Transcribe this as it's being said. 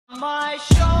my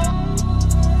show.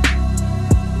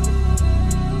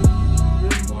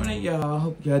 Good morning, y'all.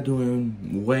 Hope y'all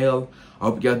doing well. I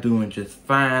hope y'all doing just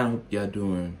fine. Hope y'all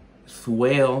doing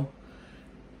swell.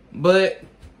 But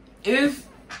it's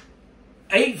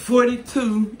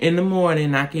 8:42 in the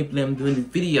morning. I can't believe I'm doing this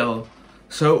video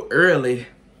so early.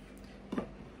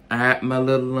 I had my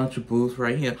little Lunchables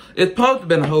right here. It's supposed to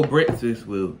be a whole breakfast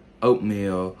with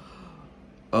oatmeal.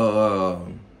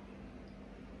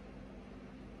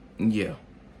 Yeah.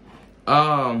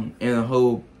 And a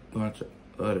whole bunch of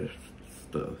other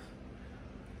stuff.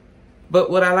 But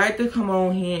what I like to come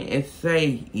on here and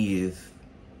say is,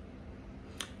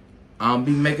 I'll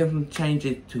be making some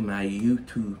changes to my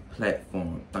YouTube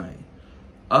platform thing.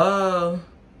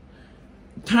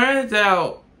 Turns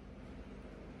out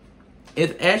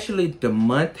it's actually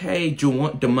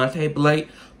Demonte Blake,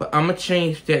 but I'm gonna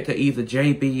change that to either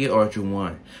JB or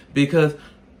Juwan, because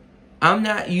I'm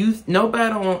not used.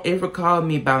 Nobody won't ever call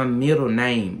me by my middle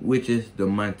name, which is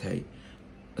Demonte.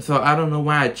 So I don't know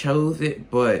why I chose it,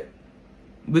 but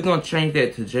we're gonna change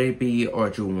that to JB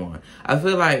or Juwan. I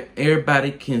feel like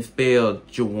everybody can spell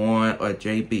Juwan or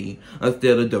JB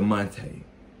instead of Demonte,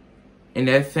 and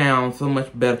that sounds so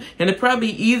much better. And it's probably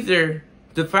easier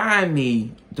to find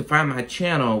me, to find my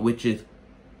channel, which is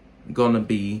gonna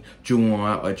be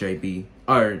Juwan or JB,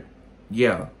 or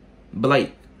yeah,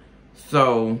 Blake.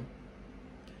 So,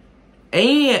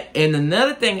 and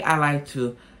another thing I like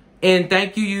to, and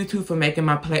thank you YouTube for making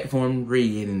my platform red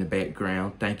in the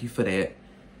background. Thank you for that.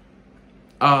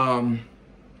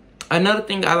 Another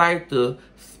thing I like to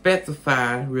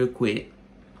specify real quick,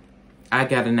 I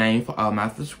got a name for all my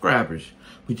subscribers,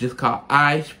 which is called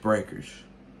Icebreakers.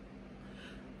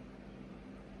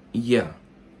 Yeah.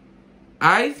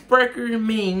 Icebreaker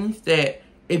means that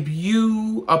if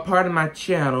you are part of my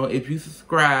channel, if you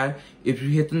subscribe, if you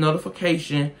hit the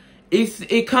notification,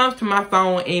 it comes to my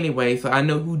phone anyway, so I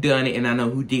know who done it and I know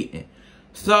who didn't.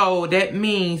 So that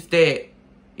means that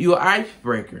you're an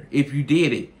icebreaker if you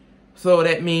did it. So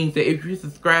that means that if you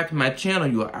subscribe to my channel,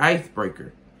 you're an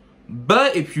icebreaker.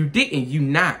 But if you didn't, you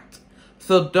not.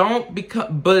 So don't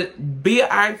become, but be an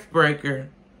icebreaker.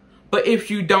 But if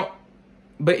you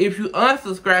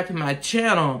unsubscribe to my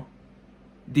channel,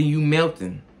 then you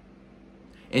melting.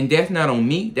 And that's not on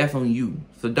me, that's on you.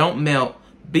 So don't melt.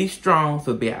 Be strong,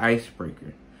 so be an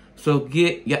icebreaker. So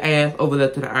get your ass over there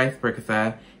to the icebreaker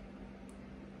side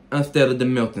instead of the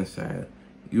melting side.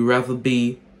 You'd rather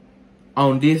be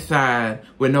on this side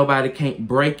where nobody can't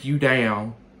break you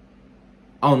down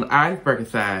on the icebreaker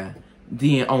side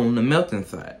than on the melting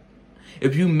side.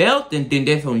 If you melting, then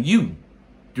that's on you.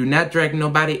 Do not drag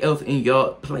nobody else in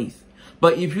your place.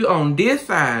 But if you're on this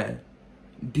side,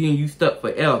 then you stuck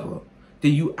forever.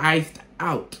 Then you iced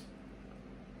out.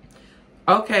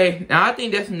 Okay, now I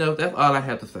think that's enough. That's all I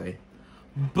have to say.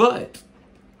 But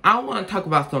I want to talk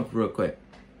about something real quick.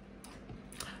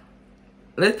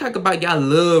 Let's talk about y'all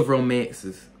love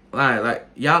romances. Like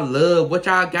y'all love what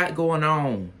y'all got going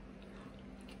on.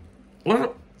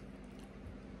 What?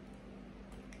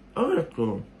 Oh, that's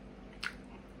cool.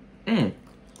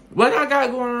 What I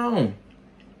got going on?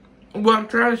 What I'm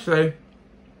trying to say,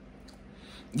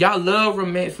 y'all love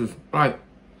romances. Like,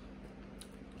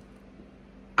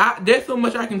 there's so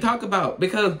much I can talk about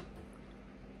because,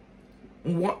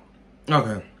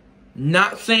 okay,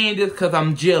 not saying this because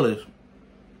I'm jealous,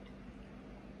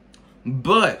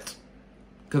 but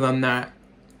because I'm not,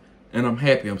 and I'm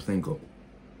happy I'm single.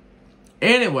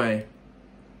 Anyway,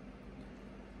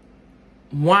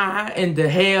 why in the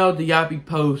hell do y'all be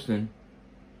posting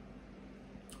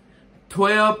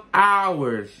 12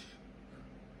 hours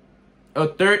or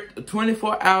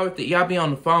 24 hours that y'all be on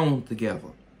the phone together?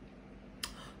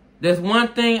 There's one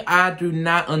thing I do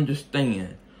not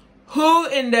understand. Who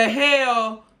in the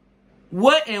hell,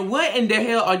 what in the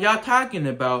hell are y'all talking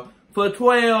about for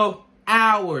 12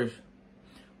 hours?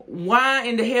 Why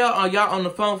in the hell are y'all on the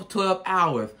phone for 12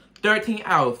 hours, 13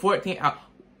 hours, 14 hours?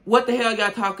 What the hell y'all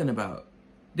talking about?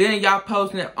 Then y'all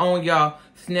posting it on y'all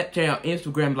Snapchat or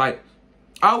Instagram like,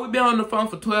 oh, we been on the phone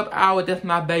for 12 hours, that's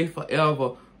my babe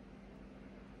forever.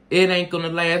 It ain't gonna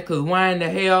last, because why in the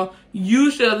hell? You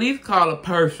should at least call a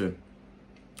person.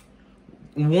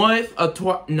 Once or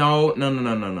twice. No.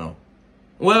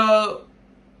 Well,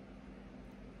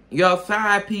 your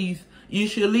side piece, you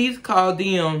should at least call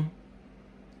them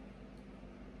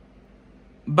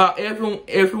about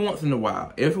every once in a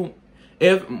while.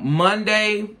 If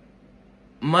Monday,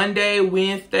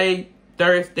 Wednesday,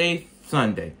 Thursday,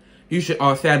 Sunday. You should,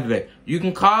 or Saturday. You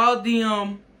can call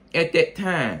them at that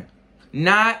time.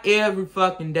 Not every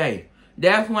fucking day.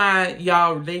 That's why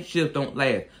y'all relationships don't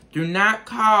last. do not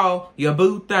call your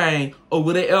boo thing or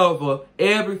whatever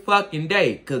every fucking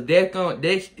day. Cause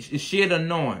that shit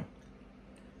annoying.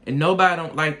 And nobody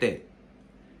don't like that.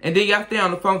 And then y'all stay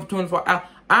on the phone for 24 hours.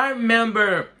 I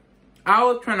remember I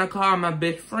was trying to call my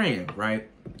best friend, right?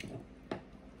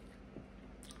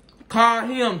 Called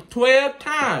him 12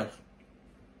 times.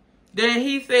 Then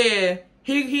he said,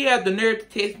 he had the nerve to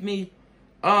text me,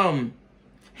 he on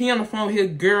the phone with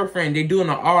his girlfriend. They doing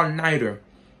an all-nighter.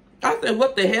 I said,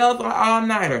 what the hell is an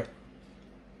all-nighter?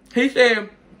 He said,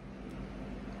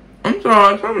 I'm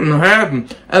sorry, something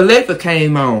happened. Alexa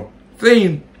came on.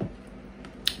 See,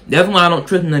 that's why I don't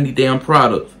trust none of these damn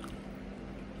products.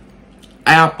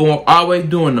 Apple always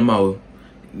doing the most.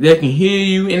 They can hear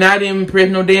you, and I didn't even press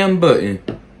no damn button.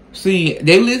 See,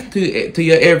 they listen to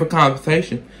your every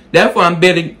conversation. That's why I'm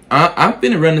betting. I'm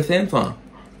finna run the Samsung.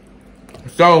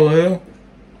 So,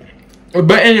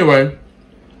 but anyway,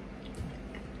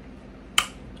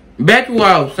 back to what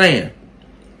I was saying.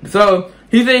 So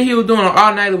he said he was doing an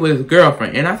all-nighter with his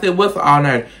girlfriend, and I said, "What's an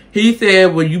all-nighter?" He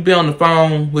said, "Well, you be on the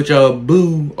phone with your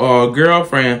boo or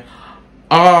girlfriend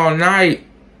all night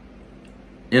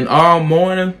and all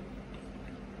morning."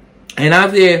 And I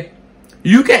said,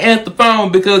 "You can't answer the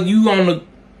phone because you on the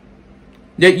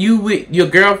that you with your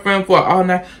girlfriend for all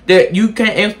night. That you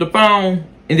can't answer the phone."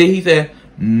 And then he said,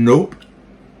 "Nope."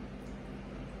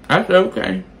 I said,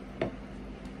 "Okay."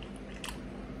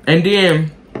 And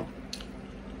then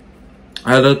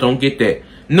I just don't get that.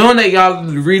 Knowing that y'all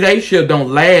relationship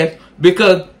don't last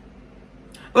because,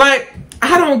 like,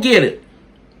 I don't get it.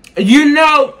 You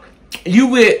know, you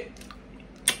with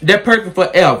that person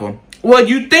forever. Well,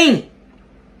 you think.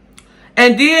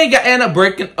 And then y'all end up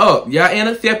breaking up. Y'all end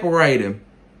up separating.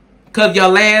 Because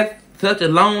y'all last such a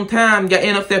long time, y'all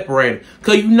end up separating.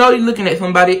 Because you know you're looking at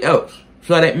somebody else.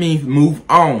 So that means move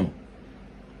on.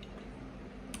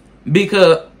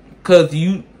 Because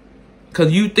you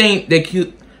think that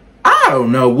you, I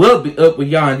don't know what be up with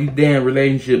y'all and these damn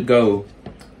relationship goals.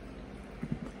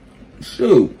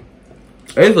 Shoot.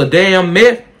 It's a damn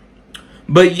mess.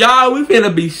 But y'all, we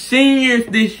finna be seniors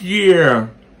this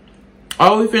year.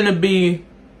 Oh, we finna be,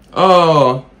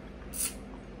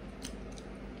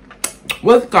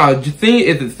 what's it called? Is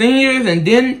it seniors and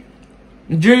then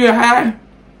junior high?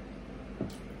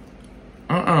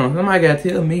 Somebody gotta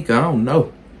tell me, cause I don't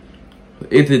know.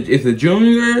 Is it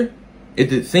junior?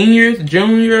 Is it seniors,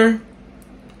 junior?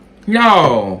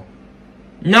 No.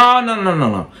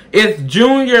 It's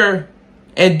junior,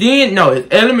 and then, no, it's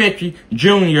elementary,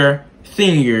 junior,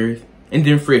 seniors, and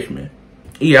then freshmen.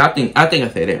 Yeah, I think I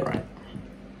said that right.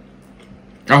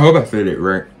 I hope I said it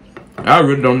right. I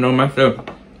really don't know myself.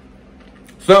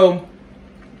 So,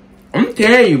 I'm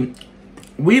telling you,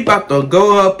 we about to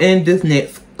go up in this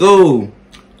next school.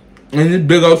 In this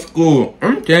big old school.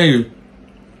 I'm telling you.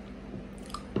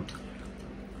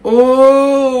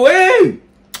 Oh, wait.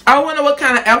 I wonder what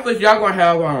kind of outfits y'all gonna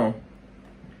have on.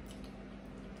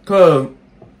 Cause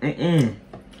we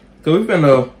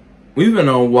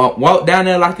finna walk down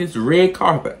there like it's red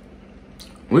carpet.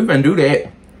 We finna do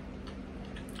that.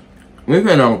 We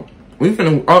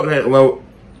finna walk that, well,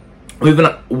 we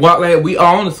finna walk like we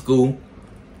all in the school.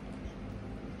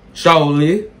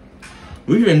 Surely.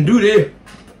 We finna do this.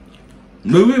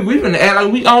 We finna act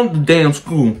like we own the damn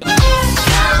school.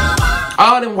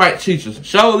 All them white teachers.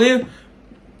 Surely.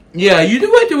 Yeah, you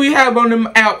do what do we have on them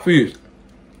outfits?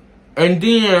 And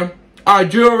then our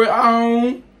jewelry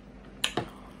on.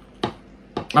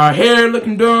 Our hair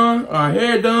looking done. Our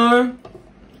hair done.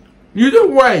 You do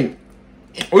wait.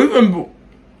 We finna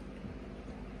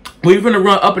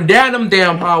run up and down them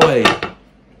damn hallways.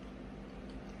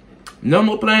 No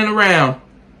more playing around.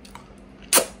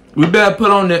 We better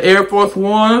put on the Air Force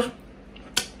Ones,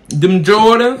 them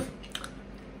Jordans,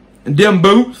 them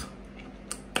boots,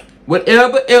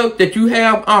 whatever else that you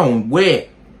have on, wear.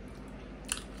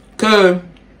 Cause,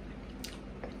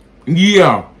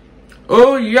 yeah.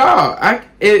 Oh yeah.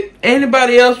 If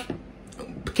anybody else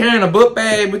carrying a book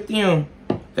bag with them,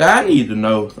 I need to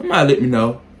know. Somebody let me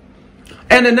know.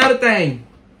 And another thing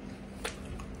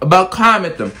about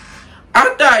commenting.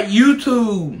 I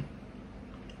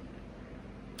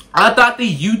thought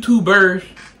these YouTubers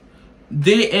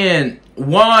didn't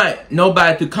want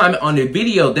nobody to comment on their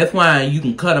video. That's why you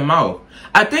can cut them off.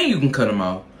 I think you can cut them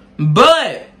off.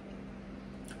 But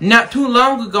not too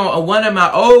long ago on one of my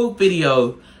old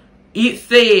videos, it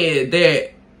said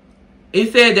that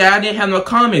I didn't have no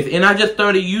comments, and I just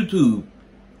started YouTube.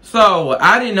 So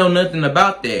I didn't know nothing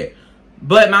about that.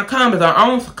 But my comments are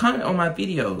on comment on my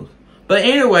videos. But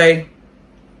anyway,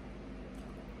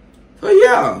 so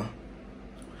yeah.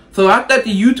 So I thought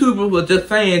the YouTubers were just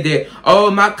saying that, oh,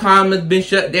 my comments been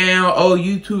shut down. Oh,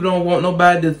 YouTube don't want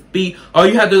nobody to speak. Oh,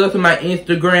 you have to go to my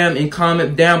Instagram and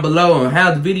comment down below on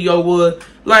how the video was.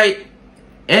 Like,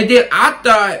 and then I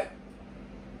thought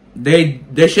they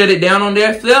shut it down on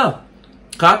their self.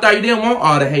 Cause I thought you didn't want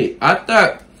all the hate. I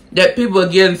thought that people were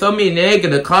getting so many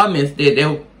negative comments that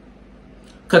they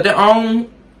cut their own,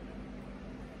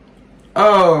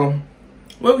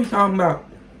 what we talking about?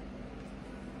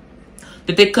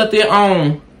 That they cut their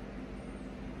own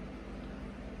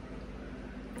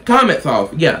comments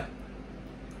off, yeah.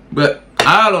 But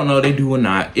I don't know if they do or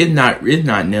not. It's not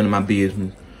none of my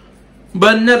business.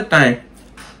 But another thing,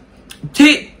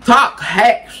 TikTok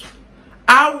hacks.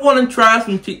 I want to try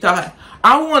some TikTok.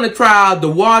 I want to try the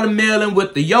watermelon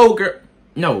with the yogurt.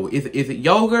 No, is it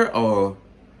yogurt or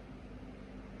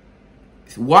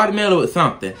it's watermelon with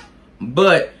something?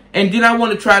 But and then I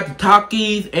want to try the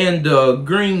Takis and the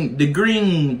green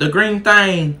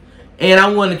thing, and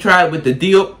I want to try it with the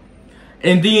dip.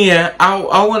 And then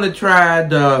I want to try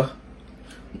the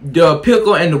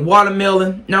pickle and the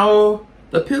watermelon. No,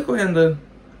 the pickle and the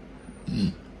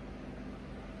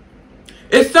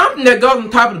it's something that goes on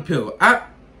top of the pickle.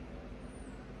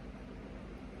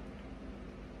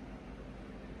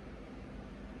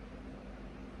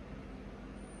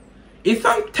 It's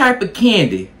some type of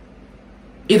candy.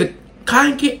 It's a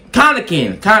cotton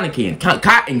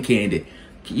candy.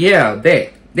 Yeah,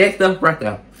 that stuff right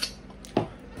there.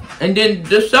 And then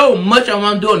there's so much I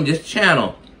want to do on this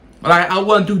channel. Like, I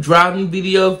want to do driving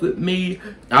videos with me.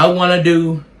 I want to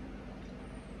do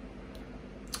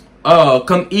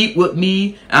come eat with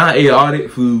me. I ate all that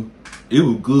food. It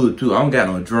was good too. I don't got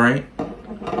no drink.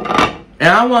 And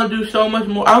I want to do so much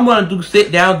more. I want to do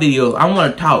sit down videos. I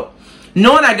want to talk.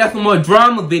 Knowing I got some more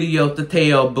drama videos to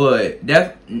tell, but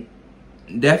that's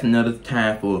another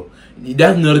time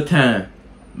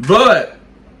But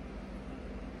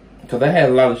because I had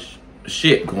a lot of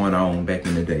shit going on back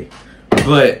in the day.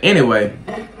 But anyway,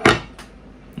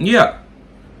 yeah.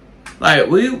 Like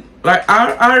we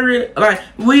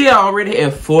already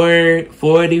have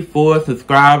 44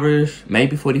 subscribers,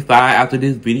 maybe 45 after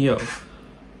this video.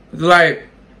 It's like,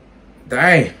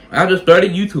 dang, I just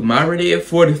started YouTube. I'm already at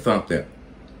 40 something.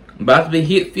 About to be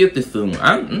hit 50 soon.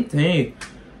 I'm telling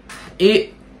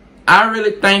you. I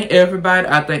really thank everybody.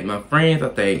 I thank my friends. I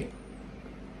thank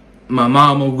my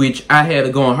mama, which I had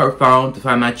to go on her phone to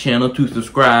find my channel to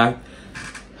subscribe.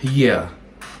 Yeah.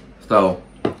 So,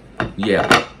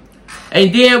 yeah.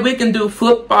 And then we can do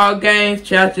football games,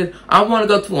 challenges. I want to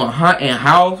go to a haunted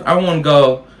house. I want to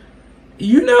go,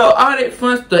 you know, all that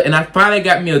fun stuff. And I finally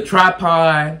got me a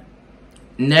tripod.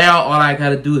 Now all I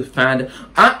gotta do is find it.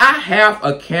 I have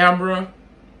a camera,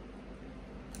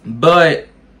 but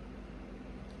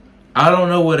I don't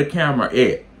know where the camera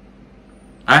is.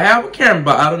 I have a camera,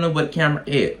 but I don't know where the camera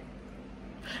is.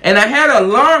 And I had an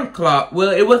alarm clock. Well,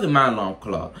 it wasn't my alarm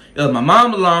clock. It was my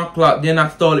mom's alarm clock. Then I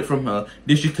stole it from her.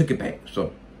 Then she took it back.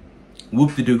 So,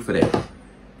 whoop-de-doo for that.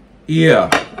 Yeah.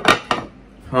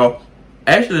 Oh,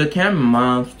 actually, the camera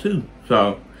mom's too.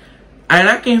 So, and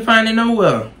I can't find it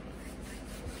nowhere.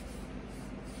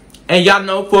 And y'all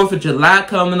know 4th of July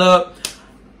coming up.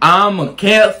 I'm a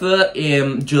Cancer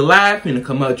in July. Finna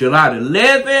come up July the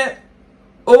 11th.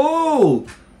 Ooh,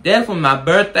 that's for my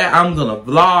birthday. I'm gonna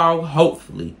vlog,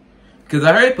 hopefully. Because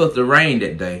I heard it's supposed to rain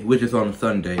that day, which is on a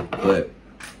Sunday. But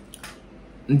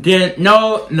then,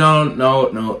 no.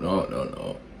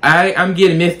 I'm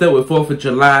getting mixed up with 4th of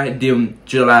July, then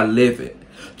July 11th.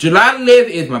 July 11th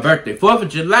is my birthday. 4th of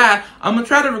July, I'm going to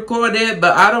try to record that,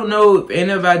 but I don't know if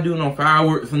anybody doing no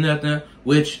fireworks or nothing,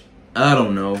 which I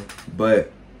don't know.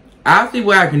 But I'll see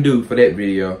what I can do for that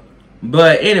video.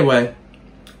 But anyway,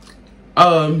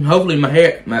 hopefully my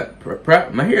hair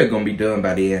is going to be done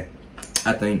by the end.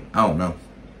 I think. I don't know.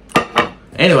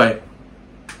 Anyway,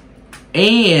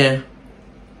 and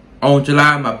on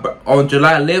July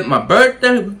 11th, my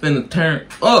birthday, we're finna turn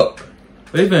up.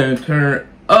 We're finna turn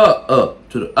up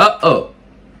to the up.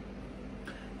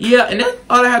 Yeah, and that's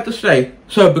all I have to say.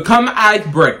 So become an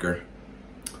icebreaker.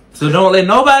 So don't let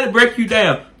nobody break you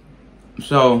down.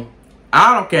 So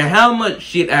I don't care how much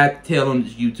shit I have to tell on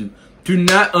this YouTube. Do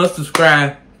not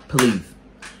unsubscribe, please.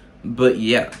 But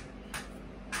yeah,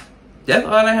 that's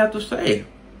all I have to say.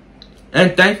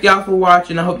 And thank y'all for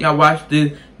watching. I hope y'all watched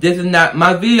this. This is not,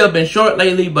 my video been short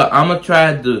lately, but I'm gonna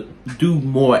try to do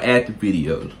more active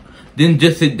videos than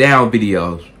just sit down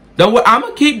videos. Don't worry, I'm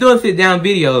gonna keep doing sit down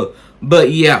videos, but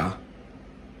yeah,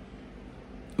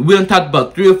 we're gonna talk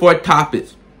about 3 or 4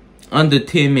 topics under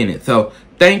 10 minutes. So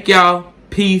thank y'all.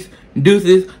 Peace.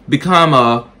 Deuces. Become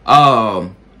a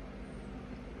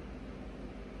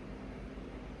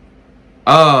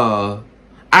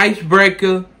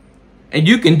icebreaker. And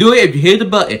you can do it if you hit the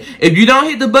button. If you don't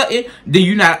hit the button, then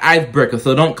you're not an icebreaker.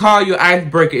 So don't call your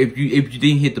icebreaker if you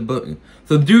didn't hit the button.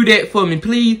 So do that for me,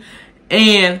 please.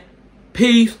 And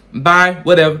peace, bye,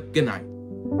 whatever. Good night.